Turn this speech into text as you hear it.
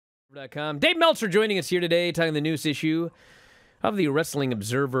.com. Dave Meltzer joining us here today, talking the newest issue of the Wrestling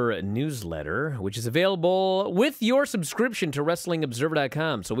Observer newsletter, which is available with your subscription to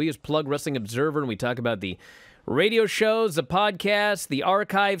WrestlingObserver.com. So we just plug Wrestling Observer, and we talk about the radio shows, the podcasts, the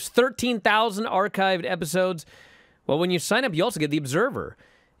archives, 13,000 archived episodes. Well, when you sign up, you also get the Observer.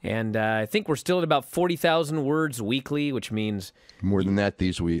 And I think we're still at about 40,000 words weekly, which means... More than that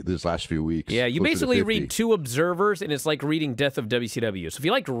these last few weeks. Yeah, you basically read 2 Observers, and it's like reading Death of WCW. So if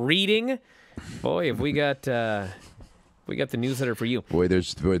you like reading, boy, have we got the newsletter for you. Boy,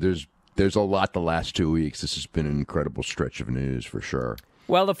 there's a lot the last 2 weeks. This has been an incredible stretch of news for sure.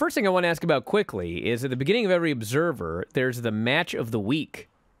 Well, the first thing I want to ask about quickly is at the beginning of every Observer, there's the match of the week.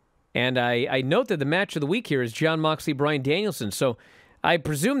 And I note that the match of the week here is Jon Moxley, Bryan Danielson. So... I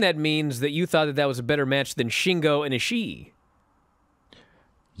presume that means that you thought that was a better match than Shingo and Ishii.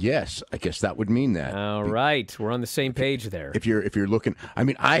 Yes, I guess that would mean that. All right, we're on the same page there. If you're looking, I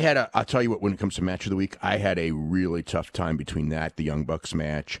mean, I'll tell you what. When it comes to match of the week, I had a really tough time between that, the Young Bucks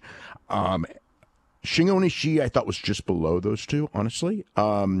match, Shingo and Ishii. I thought was just below those two. Honestly,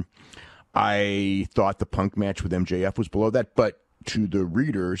 I thought the Punk match with MJF was below that, but to the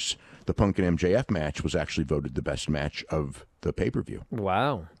readers, the Punk and MJF match was actually voted the best match of the pay-per-view.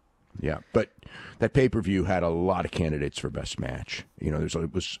 Wow. Yeah, but that pay-per-view had a lot of candidates for best match. You know,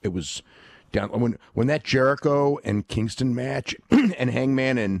 it was down when that Jericho and Kingston match and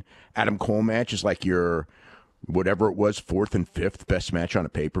Hangman and Adam Cole match is like your whatever it was, 4th and 5th best match on a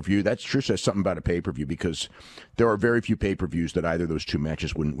pay-per-view. That sure says something about a pay-per-view, because there are very few pay-per-views that either of those two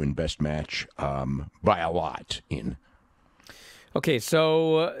matches wouldn't win best match by a lot in. Okay,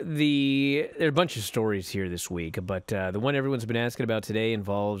 so there are a bunch of stories here this week, but the one everyone's been asking about today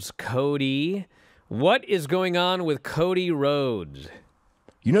involves Cody. What is going on with Cody Rhodes?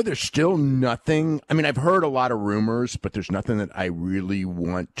 You know, there's still nothing. I mean, I've heard a lot of rumors, but there's nothing that I really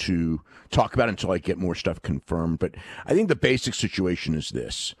want to talk about until I get more stuff confirmed. But I think the basic situation is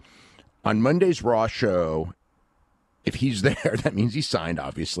this. On Monday's Raw show, if he's there, that means he's signed,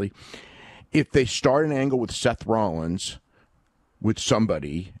 obviously. If they start an angle with Seth Rollins with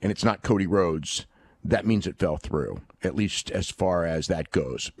somebody, and it's not Cody Rhodes, that means it fell through, at least as far as that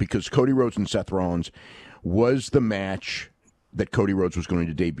goes. Because Cody Rhodes and Seth Rollins was the match that Cody Rhodes was going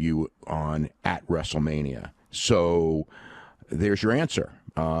to debut on at WrestleMania. So there's your answer.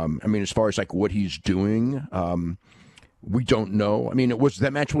 I mean, as far as like what he's doing, we don't know. I mean,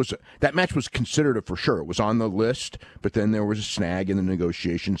 that match was considered for sure. It was on the list, but then there was a snag in the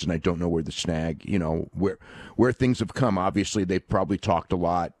negotiations, and I don't know where the snag, you know, where things have come. Obviously, they've probably talked a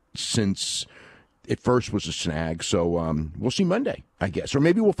lot since it first was a snag. So we'll see Monday, I guess, or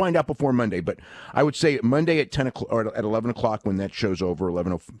maybe we'll find out before Monday. But I would say Monday at 10 o'clock or at 11 o'clock when that show's over,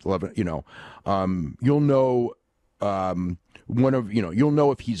 11, you know, you'll know you'll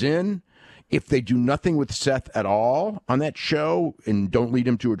know if he's in. If they do nothing with Seth at all on that show and don't lead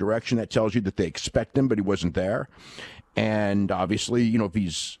him to a direction, that tells you that they expect him, but he wasn't there. And obviously, you know,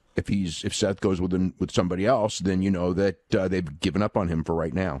 if Seth goes with somebody else, then you know that they've given up on him for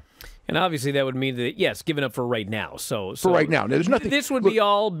right now. And obviously, that would mean that yes, given up for right now. So for right now, there's nothing. This would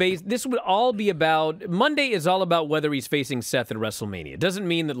all be about Monday. Is all about whether he's facing Seth at WrestleMania. It doesn't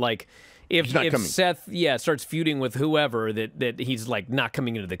mean that like. If Seth, starts feuding with whoever, that he's like not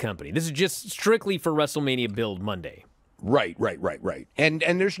coming into the company. This is just strictly for WrestleMania build Monday. Right. And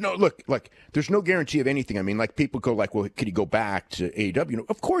there's there's no guarantee of anything. I mean, like people go like, well, could he go back to AEW? You know,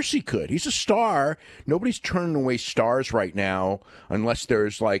 of course he could. He's a star. Nobody's turning away stars right now unless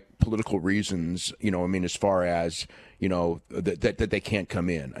there's like political reasons. You know, I mean, as far as you know that they can't come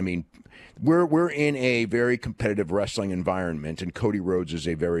in. I mean. We're in a very competitive wrestling environment, and Cody Rhodes is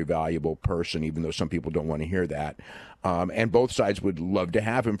a very valuable person, even though some people don't want to hear that. And both sides would love to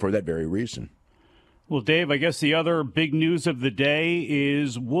have him for that very reason. Well, Dave, I guess the other big news of the day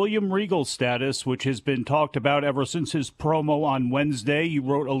is William Regal's status, which has been talked about ever since his promo on Wednesday. You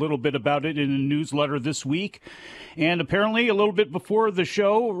wrote a little bit about it in a newsletter this week. And apparently a little bit before the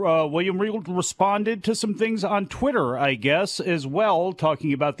show, William Regal responded to some things on Twitter, I guess, as well,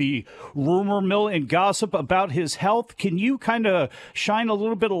 talking about the rumor mill and gossip about his health. Can you kind of shine a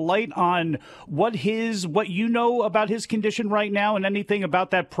little bit of light on what you know about his condition right now and anything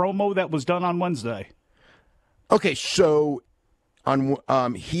about that promo that was done on Wednesday? Okay, so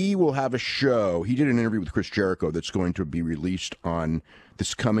he will have a show. He did an interview with Chris Jericho that's going to be released on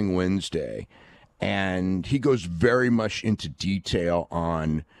this coming Wednesday, and he goes very much into detail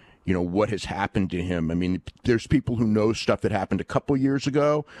on, you know, what has happened to him. I mean, there's people who know stuff that happened a couple years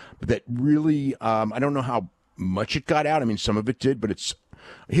ago, but that really, I don't know how much it got out. I mean, some of it did, but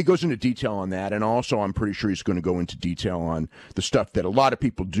he goes into detail on that, and also I'm pretty sure he's going to go into detail on the stuff that a lot of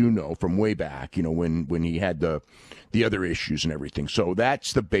people do know from way back, when he had the other issues and everything. So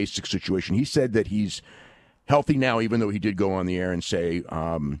that's the basic situation. He said that he's healthy now, even though he did go on the air and say,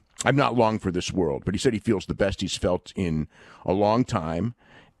 I'm not long for this world. But he said he feels the best he's felt in a long time.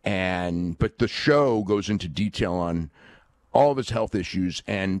 But the show goes into detail on all of his health issues.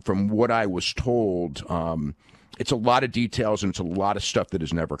 And from what I was told, it's a lot of details and it's a lot of stuff that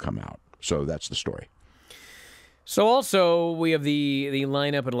has never come out. So that's the story. So also we have the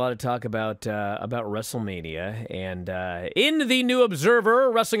lineup and a lot of talk about WrestleMania. And in the new Observer,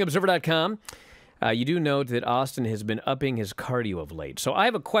 WrestlingObserver.com, you do note that Austin has been upping his cardio of late. So I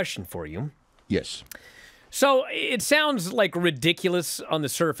have a question for you. Yes. So it sounds like ridiculous on the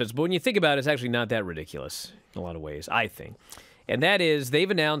surface, but when you think about it, it's actually not that ridiculous in a lot of ways, I think. And that is,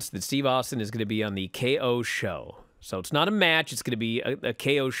 they've announced that Steve Austin is going to be on the KO show. So it's not a match, it's going to be a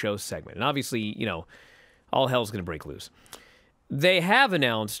KO show segment. And obviously, all hell's going to break loose. They have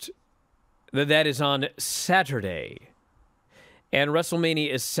announced that is on Saturday. And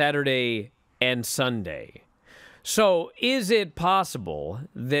WrestleMania is Saturday and Sunday. So is it possible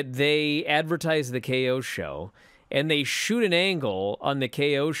that they advertise the KO show and they shoot an angle on the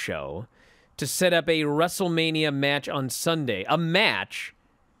KO show to set up a WrestleMania match on Sunday, a match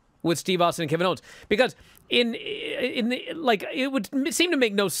with Steve Austin and Kevin Owens? Because it would seem to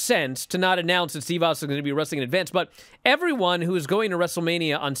make no sense to not announce that Steve Austin is going to be wrestling in advance, but everyone who is going to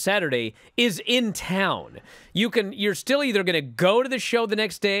WrestleMania on Saturday is in town. You're still either going to go to the show the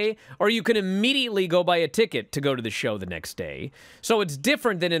next day, or you can immediately go buy a ticket to go to the show the next day. So it's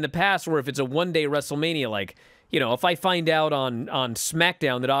different than in the past, where if it's a one-day WrestleMania, like, if I find out on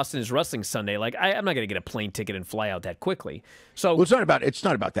SmackDown that Austin is wrestling Sunday, like I'm not going to get a plane ticket and fly out that quickly. So it's not about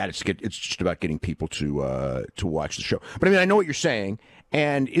that. It's just about getting people to watch the show. But I mean, I know what you're saying.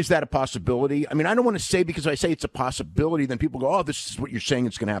 And is that a possibility? I mean, I don't want to say, because I say it's a possibility, then people go, "Oh, this is what you're saying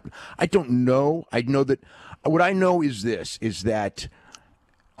it's going to happen." I don't know. I know that what I know is this: is that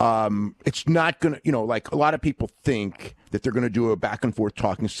it's not going to, like a lot of people think that they're going to do a back and forth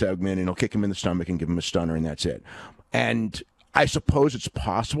talking segment and he'll kick him in the stomach and give him a stunner and that's it. And I suppose it's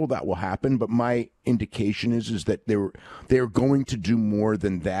possible that will happen, but my indication is that they're going to do more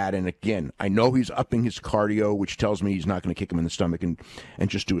than that. And again, I know he's upping his cardio, which tells me he's not going to kick him in the stomach and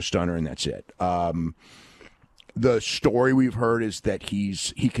just do a stunner and that's it. The story we've heard is that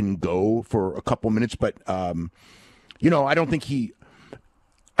he can go for a couple minutes, but I don't think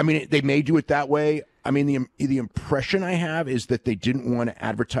they may do it that way. I mean, the impression I have is that they didn't want to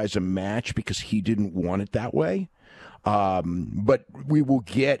advertise a match because he didn't want it that way. But we will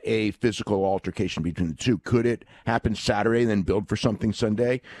get a physical altercation between the two. Could it happen Saturday and then build for something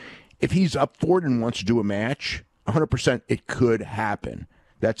Sunday? If he's up for it and wants to do a match, 100% it could happen.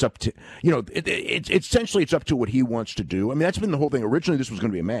 That's up to, essentially it's up to what he wants to do. I mean, that's been the whole thing. Originally, this was going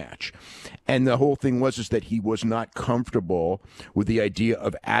to be a match. And the whole thing was that he was not comfortable with the idea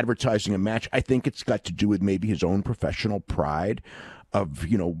of advertising a match. I think it's got to do with maybe his own professional pride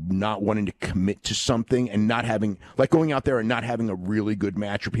of, not wanting to commit to something and not having, like going out there and not having a really good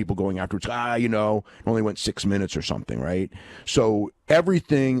match, or people going afterwards, it only went 6 minutes or something, right? So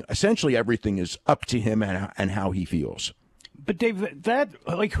essentially everything is up to him and how he feels. But Dave,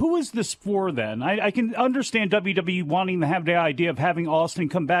 who is this for then? I can understand WWE wanting to have the idea of having Austin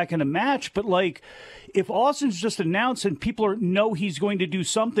come back in a match, but if Austin's just announced and people know he's going to do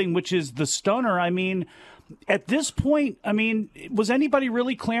something, which is the stunner, I mean, at this point, was anybody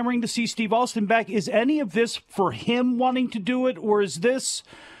really clamoring to see Steve Austin back? Is any of this for him wanting to do it, or is this?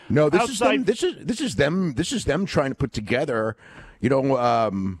 No, this is them trying to put together, you know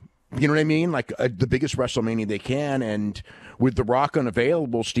what I mean? Like the biggest WrestleMania they can, and with The Rock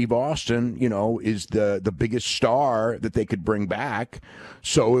unavailable, Steve Austin, is the biggest star that they could bring back.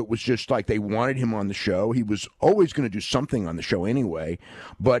 So it was just like they wanted him on the show. He was always going to do something on the show anyway,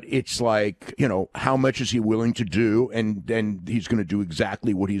 but it's like, how much is he willing to do? And then he's going to do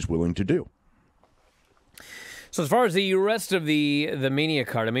exactly what he's willing to do. So as far as the rest of the Mania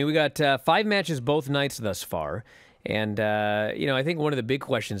card, we got 5 matches both nights thus far. And, I think one of the big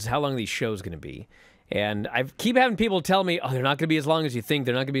questions is how long are these shows going to be? And I keep having people tell me, they're not going to be as long as you think.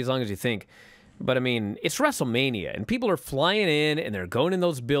 They're not going to be as long as you think. But, it's WrestleMania, and people are flying in, and they're going in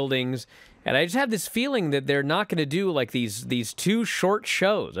those buildings. And I just have this feeling that they're not going to do, these 2 short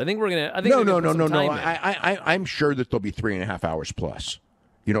shows. I think we're going to... No. I'm sure that they'll be 3.5 hours plus.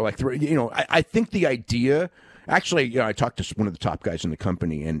 I think the idea Actually, I talked to one of the top guys in the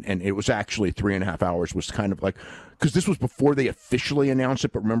company, and it was actually 3.5 hours was kind of like, because this was before they officially announced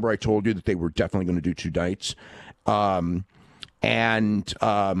it, but remember I told you that they were definitely going to do 2 nights.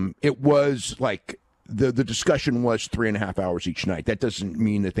 It was like, the discussion was 3.5 hours each night. That doesn't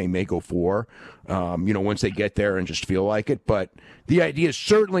mean that they may go 4, once they get there and just feel like it. But the idea is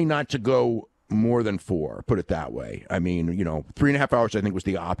certainly not to go more than 4, put it that way. I mean, 3.5 hours, I think, was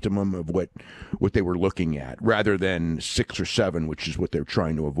the optimum of what they were looking at, rather than 6 or 7, which is what they're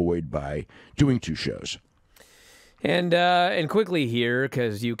trying to avoid by doing 2 shows. And quickly here,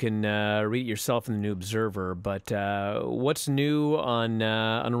 because you can read it yourself in the New Observer, but what's new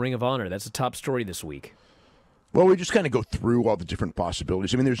on Ring of Honor? That's the top story this week. Well, we just kind of go through all the different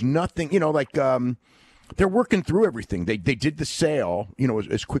possibilities. I mean, there's nothing, they're working through everything. They did the sale,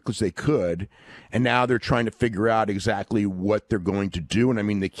 as quick as they could, and now they're trying to figure out exactly what they're going to do. And I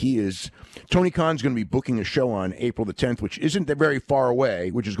mean, the key is Tony Khan's going to be booking a show on April the 10th, which isn't very far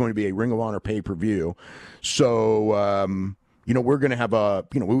away, which is going to be a Ring of Honor pay-per-view. So, we're going to have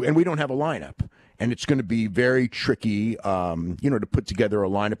and we don't have a lineup. And it's going to be very tricky, to put together a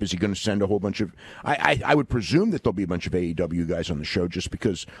lineup. Is he going to send a whole bunch of... I would presume that there'll be a bunch of AEW guys on the show, just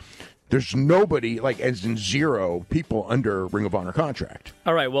because there's nobody, as in 0 people under Ring of Honor contract.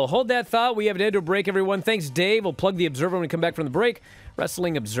 All right, well, hold that thought. We have to head to a break, everyone. Thanks, Dave. We'll plug the Observer when we come back from the break.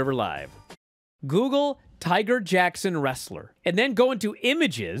 Wrestling Observer Live. Google Tiger Jackson wrestler, and then go into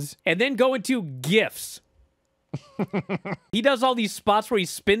images, and then go into GIFs. He does all these spots where he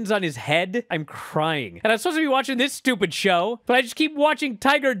spins on his head. I'm crying. And I'm supposed to be watching this stupid show, but I just keep watching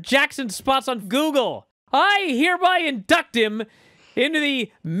Tiger Jackson spots on Google. I hereby induct him into the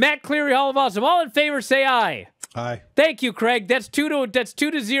Matt Cleary Hall of Awesome. All in favor, say aye. Aye. Thank you, Craig. That's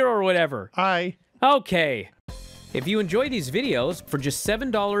 2-0 or whatever. Aye. Okay. If you enjoy these videos, for just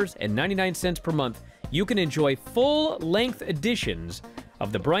 $7.99 per month, you can enjoy full-length editions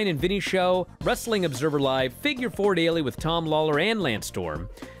of The Bryan and Vinny Show, Wrestling Observer Live, Figure 4 Daily with Tom Lawler and Lance Storm,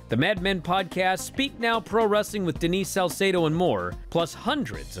 the Mad Men Podcast, Speak Now Pro Wrestling with Denise Salcedo, and more, plus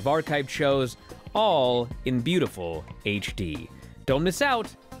hundreds of archived shows, all in beautiful HD. Don't miss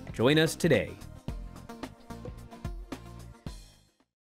out. Join us today.